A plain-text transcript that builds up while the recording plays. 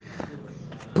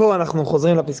פה אנחנו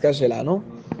חוזרים לפסקה שלנו,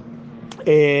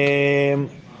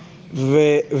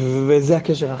 וזה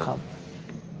הקשר החם.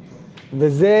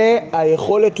 וזה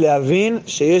היכולת להבין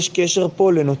שיש קשר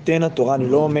פה לנותן התורה. אני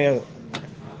לא אומר,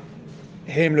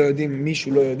 הם לא יודעים,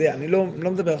 מישהו לא יודע. אני לא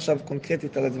מדבר עכשיו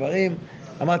קונקרטית על הדברים.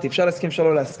 אמרתי, אפשר להסכים, אפשר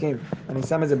לא להסכים. אני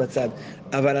שם את זה בצד.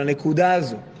 אבל הנקודה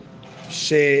הזו,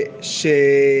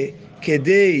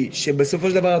 שכדי שבסופו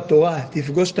של דבר התורה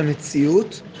תפגוש את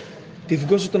המציאות,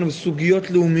 תפגוש אותנו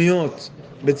בסוגיות לאומיות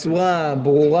בצורה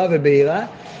ברורה ובהירה,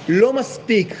 לא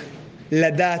מספיק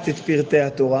לדעת את פרטי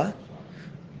התורה,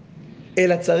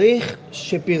 אלא צריך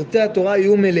שפרטי התורה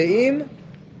יהיו מלאים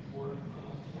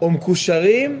או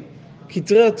מקושרים,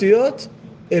 כתרי אותיות,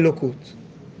 אלוקות.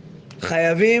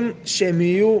 חייבים שהם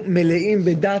יהיו מלאים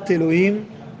בדעת אלוהים,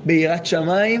 ביראת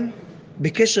שמיים,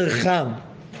 בקשר חם,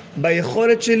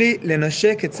 ביכולת שלי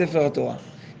לנשק את ספר התורה.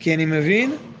 כי אני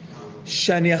מבין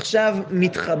שאני עכשיו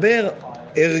מתחבר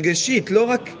הרגשית, לא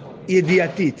רק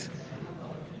ידיעתית,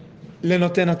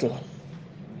 לנותן התורה.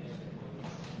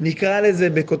 נקרא לזה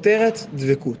בכותרת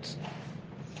דבקות.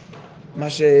 מה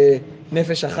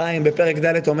שנפש החיים בפרק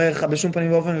ד' אומר לך בשום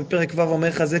פנים ואופן, בפרק ו' אומר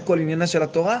לך זה כל עניינה של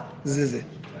התורה, זה.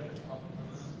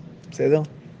 בסדר?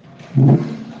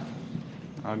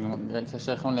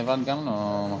 קשר חם לבד גם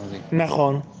לא מחזיק.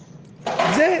 נכון.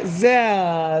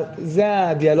 זה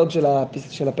הדיאלוג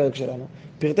של הפרק שלנו.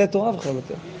 פרטי תורה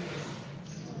וחלוטין.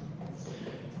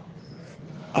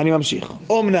 אני ממשיך.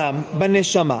 אמנם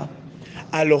בנשמה,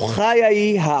 הלא חיה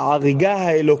היא העריגה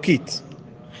האלוקית.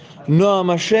 נועם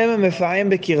השם מפעם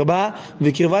בקרבה,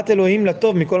 וקרבת אלוהים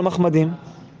לטוב מכל מחמדים.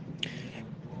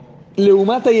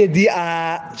 לעומת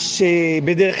הידיעה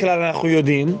שבדרך כלל אנחנו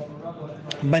יודעים,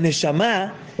 בנשמה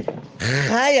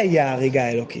חיה היא העריגה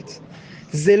האלוקית.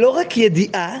 זה לא רק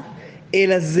ידיעה,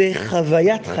 אלא זה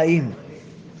חוויית חיים.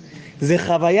 זה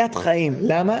חוויית חיים.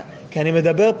 למה? כי אני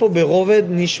מדבר פה ברובד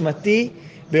נשמתי,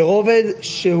 ברובד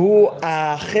שהוא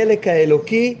החלק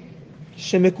האלוקי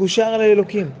שמקושר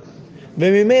לאלוקים.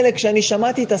 וממילא כשאני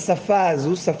שמעתי את השפה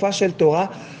הזו, שפה של תורה,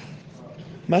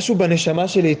 משהו בנשמה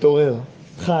שלי התעורר,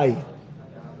 חי.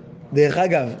 דרך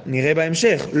אגב, נראה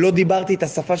בהמשך, לא דיברתי את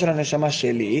השפה של הנשמה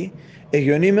שלי,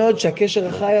 הגיוני מאוד שהקשר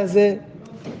החי הזה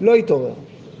לא יתעורר,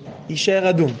 יישאר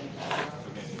אדום.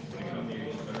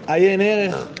 עיין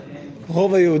ערך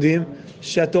רוב היהודים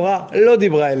שהתורה לא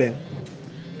דיברה אליהם.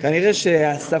 כנראה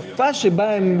שהשפה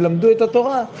שבה הם למדו את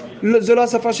התורה, זו לא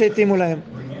השפה שהתאימו להם.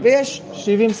 ויש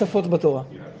 70 שפות בתורה.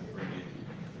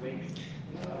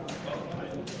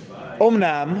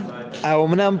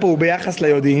 האומנם פה הוא ביחס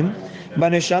ליודעים,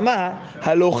 בנשמה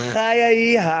הלא חיה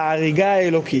היא העריגה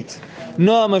האלוקית.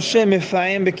 נועם השם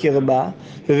מפעם בקרבה,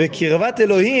 ובקרבת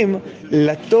אלוהים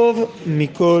לטוב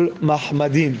מכל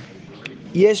מחמדים.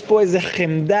 יש פה איזה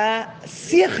חמדה,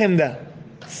 שיא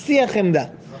החמדה.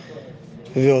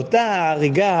 ואותה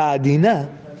העריגה העדינה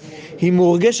היא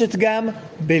מורגשת גם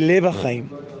בלב החיים.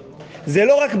 זה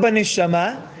לא רק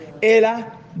בנשמה, אלא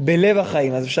בלב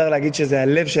החיים. אז אפשר להגיד שזה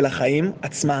הלב של החיים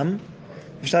עצמם,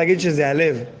 אפשר להגיד שזה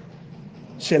הלב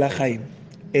של החיים.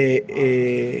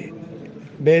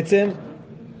 בעצם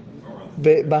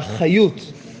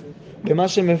בחיות, במה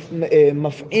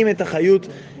שמפעים את החיות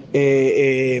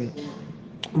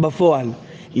בפועל.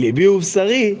 ליבי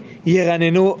ובשרי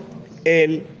ירננו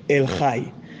אל חי.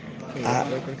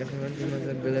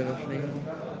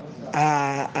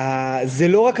 זה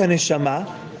לא רק הנשמה,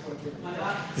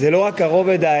 זה לא רק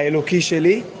הרובד האלוקי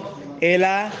שלי, אלא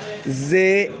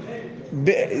זה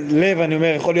לב, אני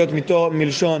אומר, יכול להיות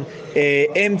מלשון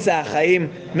אמצע החיים,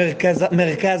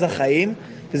 מרכז החיים,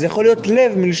 וזה יכול להיות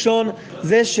לב מלשון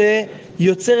זה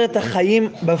שיוצר את החיים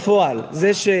בפועל,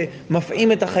 זה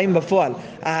שמפעים את החיים בפועל,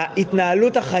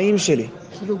 ההתנהלות החיים שלי.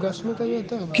 אפילו גשמות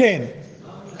היותר.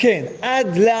 כן,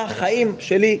 עד לחיים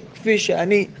שלי כפי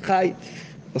שאני חי,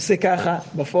 עושה ככה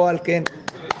בפועל, כן,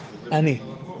 אני.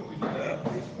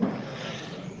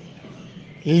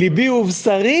 ליבי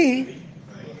ובשרי,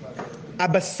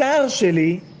 הבשר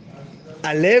שלי,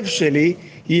 הלב שלי,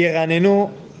 ירננו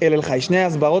אל חי. שני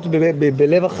הסברות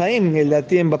בלב החיים,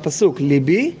 לדעתי הם בפסוק,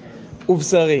 ליבי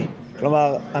ובשרי.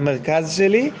 כלומר, המרכז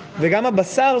שלי וגם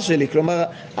הבשר שלי, כלומר,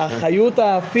 החיות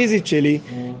הפיזית שלי,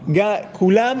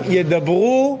 כולם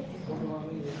ידברו,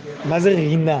 מה זה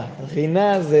רינה?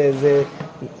 רינה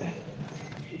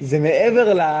זה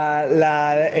מעבר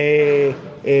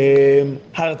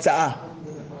להרצאה.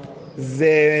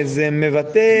 זה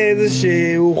מבטא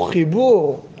איזשהו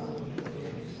חיבור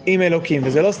עם אלוקים,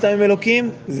 וזה לא סתם עם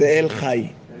אלוקים, זה אל חי.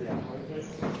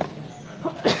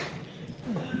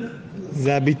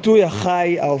 זה הביטוי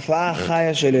החי, ההופעה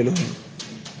החיה של אלוהים.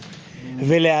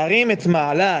 ולהרים את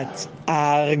מעלת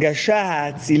ההרגשה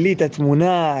האצילית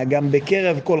התמונה גם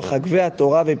בקרב כל חגבי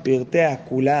התורה ופרטיה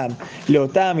כולם,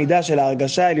 לאותה המידה של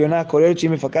ההרגשה העליונה הכוללת שהיא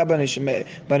מפקה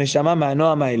בנשמה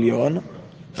מהנועם העליון.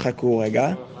 חכו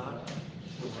רגע.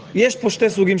 יש פה שתי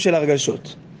סוגים של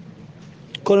הרגשות.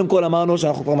 קודם כל אמרנו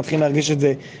שאנחנו כבר מתחילים להרגיש את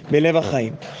זה בלב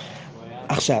החיים.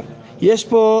 עכשיו, יש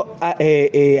פה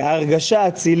ההרגשה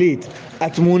האצילית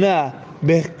התמונה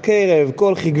בקרב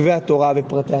כל חגבי התורה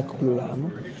ופרטיה כולם.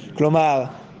 כלומר,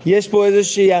 יש פה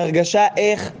איזושהי הרגשה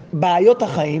איך בעיות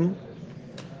החיים,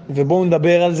 ובואו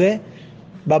נדבר על זה,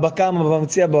 בבא קמא,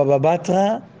 במציע, בבא בתרא,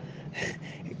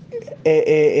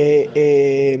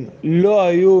 לא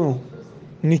היו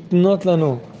ניתנות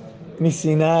לנו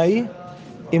מסיני,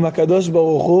 אם הקדוש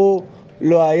ברוך הוא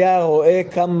לא היה רואה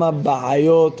כמה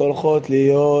בעיות הולכות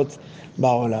להיות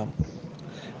בעולם.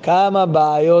 כמה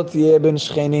בעיות יהיה בין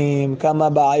שכנים, כמה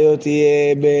בעיות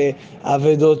יהיה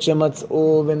בעבדות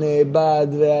שמצאו ונאבד,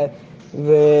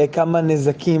 וכמה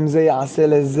נזקים זה יעשה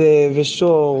לזה,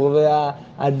 ושור,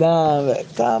 והאדם,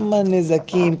 כמה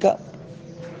נזקים.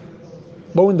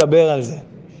 בואו נדבר על זה.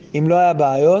 אם לא היה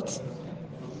בעיות,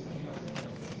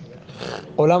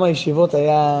 עולם הישיבות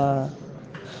היה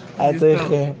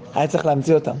צריך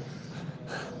להמציא אותם.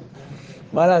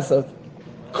 מה לעשות?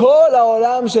 כל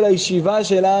העולם של הישיבה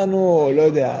שלנו, לא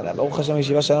יודע, ברוך השם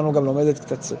הישיבה שלנו גם לומדת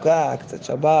קצת סוכה, קצת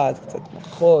שבת, קצת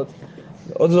מלאכות,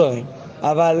 עוד דברים.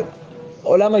 אבל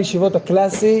עולם הישיבות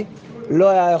הקלאסי לא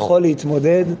היה יכול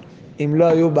להתמודד אם לא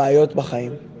היו בעיות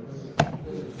בחיים.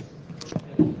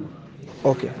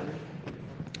 אוקיי.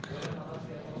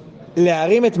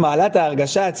 להרים את מעלת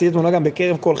ההרגשה האצילית תמונה גם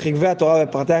בקרב כל חגבי התורה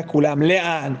ופרטיה כולם.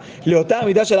 לאן? לאותה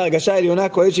המידה של ההרגשה העליונה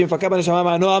הכוללת שהיא מפקה בנשמה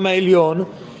מהנועם העליון,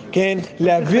 כן?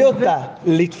 להביא אותה,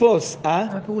 לתפוס. מה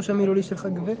הפירוש המילולי של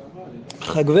חגבי?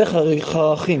 חגבי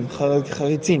חרכים,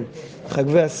 חריצים,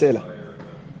 חגבי הסלע.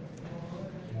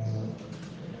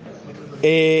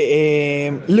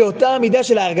 לאותה המידה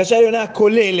של ההרגשה העליונה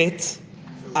הכוללת,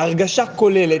 הרגשה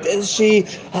כוללת, איזושהי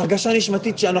הרגשה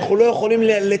נשמתית שאנחנו לא יכולים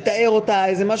לתאר אותה,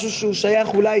 איזה משהו שהוא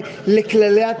שייך אולי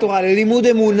לכללי התורה, ללימוד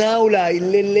אמונה אולי,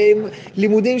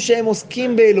 ללימודים שהם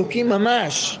עוסקים באלוקים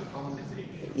ממש.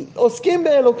 עוסקים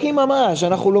באלוקים ממש,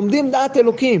 אנחנו לומדים דעת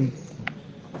אלוקים.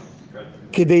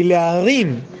 כדי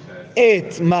להרים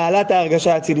את מעלת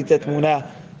ההרגשה האצילית התמונה,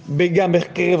 גם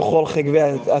בקרב כל חגבי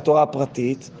התורה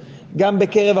הפרטית, גם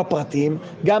בקרב הפרטים,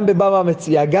 גם בבבא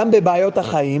המציע, גם בבעיות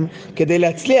החיים, כדי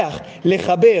להצליח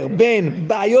לחבר בין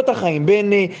בעיות החיים,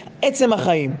 בין עצם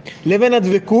החיים, לבין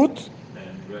הדבקות,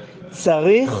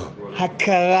 צריך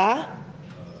הכרה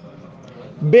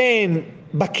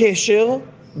בקשר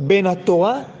בין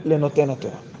התורה לנותן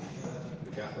התורה.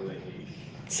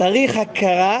 צריך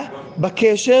הכרה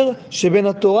בקשר שבין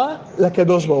התורה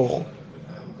לקדוש ברוך הוא.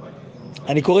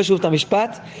 אני קורא שוב את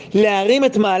המשפט. להרים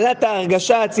את מעלת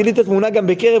ההרגשה האצילית התמונה גם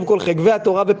בקרב כל חגבי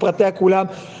התורה ופרטיה כולם.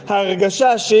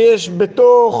 ההרגשה שיש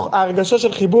בתוך, ההרגשה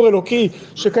של חיבור אלוקי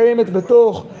שקיימת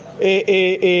בתוך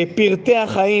פרטי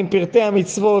החיים, פרטי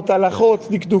המצוות, הלכות,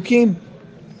 דקדוקים,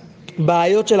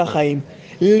 בעיות של החיים.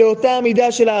 לאותה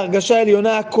המידה של ההרגשה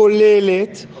העליונה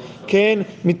הכוללת, כן,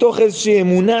 מתוך איזושהי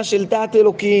אמונה של תעת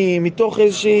אלוקים, מתוך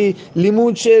איזושהי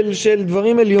לימוד של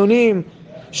דברים עליונים,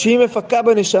 שהיא מפקה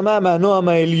בנשמה מהנועם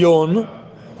העליון,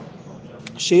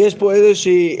 שיש פה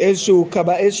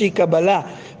איזושהי קבלה,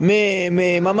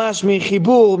 ממש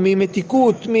מחיבור,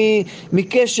 ממתיקות,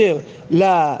 מקשר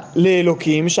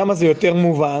לאלוקים, שם זה יותר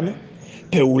מובן.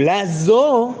 פעולה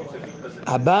זו,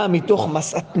 הבאה מתוך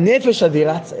מסעת נפש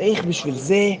אדירה, צריך בשביל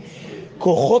זה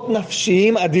כוחות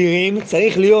נפשיים אדירים,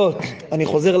 צריך להיות, אני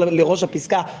חוזר לראש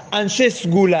הפסקה, אנשי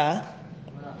סגולה,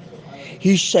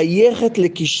 היא שייכת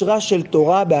לקשרה של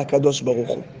תורה בהקדוש ברוך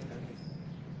הוא.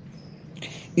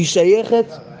 היא שייכת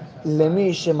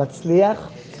למי שמצליח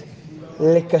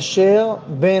לקשר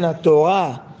בין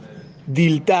התורה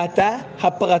דילתתה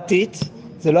הפרטית,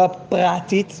 זה לא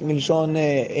הפרטית מלשון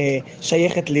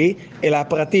שייכת לי, אלא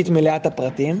הפרטית מלאת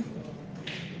הפרטים,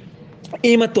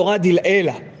 עם התורה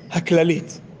דילאלה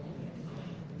הכללית.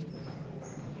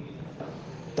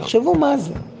 תחשבו מה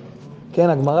זה. כן,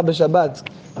 הגמרא בשבת,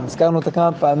 הזכרנו אותה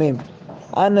כמה פעמים.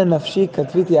 אנא נפשי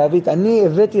כתבית יהבית, אני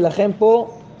הבאתי לכם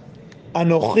פה,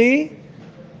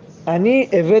 אני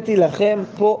הבאתי לכם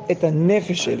פה את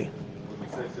הנפש שלי.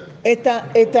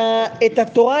 את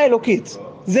התורה האלוקית.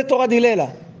 זה תורה דיללה.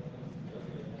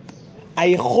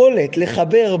 היכולת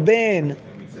לחבר בין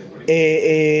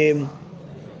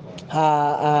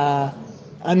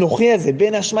האנוכי הזה,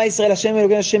 בין השמע ישראל, השם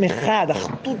אלוקינו, השם אחד,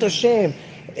 אחדות השם,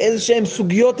 איזשהם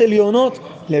סוגיות עליונות,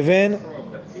 לבין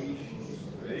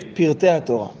פרטי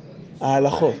התורה,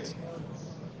 ההלכות.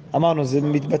 אמרנו, זה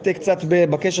מתבטא קצת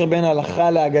בקשר בין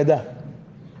ההלכה להגדה.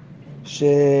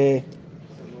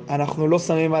 שאנחנו לא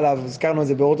שמים עליו, הזכרנו את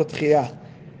זה באורות התחייה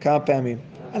כמה פעמים,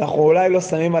 אנחנו אולי לא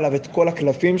שמים עליו את כל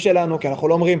הקלפים שלנו, כי אנחנו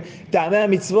לא אומרים, טעמי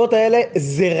המצוות האלה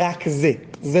זה רק זה,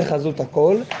 זה חזות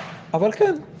הכל, אבל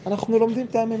כן, אנחנו לומדים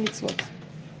טעמי מצוות.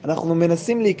 אנחנו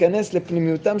מנסים להיכנס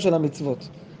לפנימיותם של המצוות,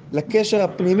 לקשר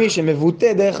הפנימי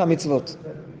שמבוטא דרך המצוות.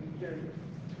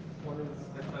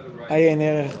 עיין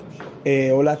ערך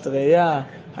עולת ראייה,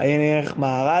 עיין ערך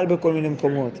מערל בכל מיני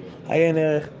מקומות, עיין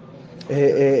ערך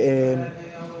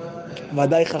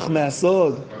ודאי חכמי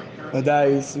הסוד,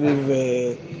 ודאי סביב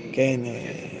כן,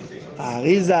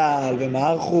 האריזה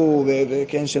ומערכו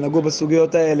וכן שנגעו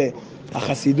בסוגיות האלה,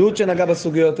 החסידות שנגעה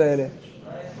בסוגיות האלה.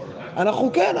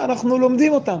 אנחנו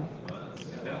לומדים אותם.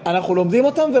 אנחנו לומדים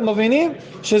אותם ומבינים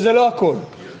שזה לא הכל,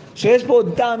 שיש פה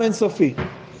עוד טעם אינסופי.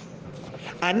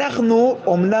 אנחנו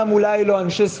אומנם אולי לא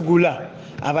אנשי סגולה,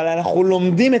 אבל אנחנו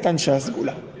לומדים את אנשי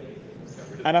הסגולה.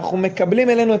 אנחנו מקבלים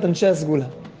אלינו את אנשי הסגולה.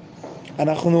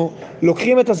 אנחנו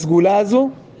לוקחים את הסגולה הזו,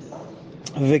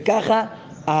 וככה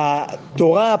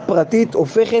התורה הפרטית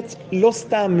הופכת לא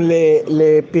סתם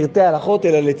לפרטי הלכות,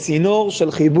 אלא לצינור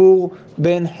של חיבור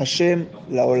בין השם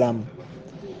לעולם.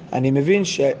 אני מבין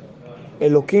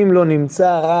שאלוקים לא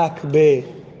נמצא רק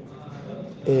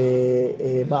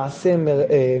במעשה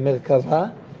מרכבה,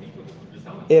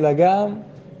 אלא גם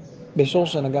בשור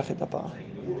שנגח את הפרה.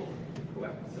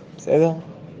 בסדר?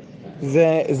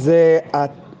 זה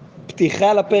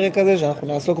הפתיחה לפרק הזה שאנחנו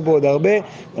נעסוק בו עוד הרבה,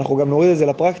 אנחנו גם נוריד את זה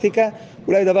לפרקטיקה.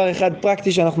 אולי דבר אחד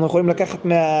פרקטי שאנחנו יכולים לקחת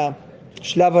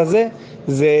מהשלב הזה,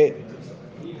 זה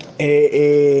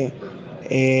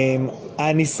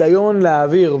הניסיון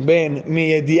להעביר בין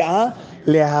מידיעה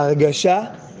להרגשה,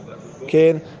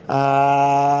 כן?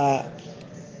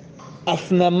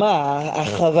 ההפנמה,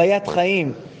 החוויית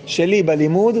חיים שלי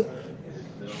בלימוד,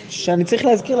 שאני צריך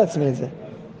להזכיר לעצמי את זה,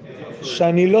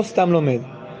 שאני לא סתם לומד.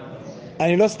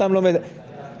 אני לא סתם לומד,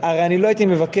 הרי אני לא הייתי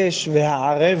מבקש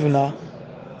והערבנה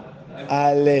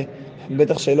על,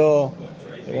 בטח שלא,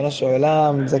 ריבונו של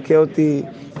עולם, זכה אותי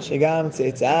שגם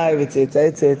צאצאי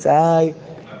וצאצאי צאצאי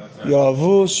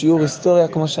יאהבו שיעור היסטוריה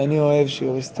כמו שאני אוהב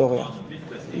שיעור היסטוריה.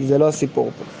 זה לא הסיפור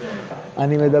פה.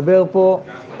 אני מדבר פה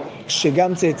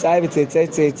שגם צאצאי וצאצאי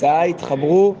צאצאי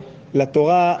יתחברו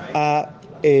לתורה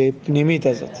הפנימית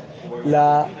הזאת,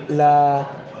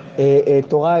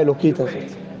 לתורה האלוקית הזאת.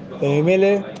 וממילא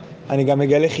אני גם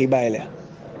מגלה חיבה אליה.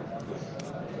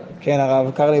 כן,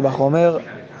 הרב קרליבך אומר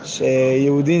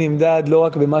שיהודי נמדד לא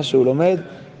רק במה שהוא לומד,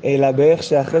 אלא באיך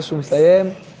שאחרי שהוא מסיים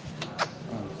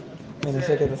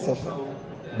מנשק את הספר.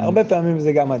 הרבה פעמים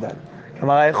זה גם מדד.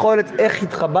 כלומר, היכולת איך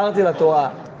התחברתי לתורה,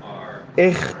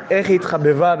 איך היא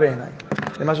התחבבה בעיניי.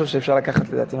 זה משהו שאפשר לקחת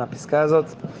לדעתי מהפסקה הזאת,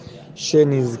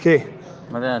 שנזכה.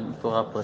 מה זה התורה הפרטית?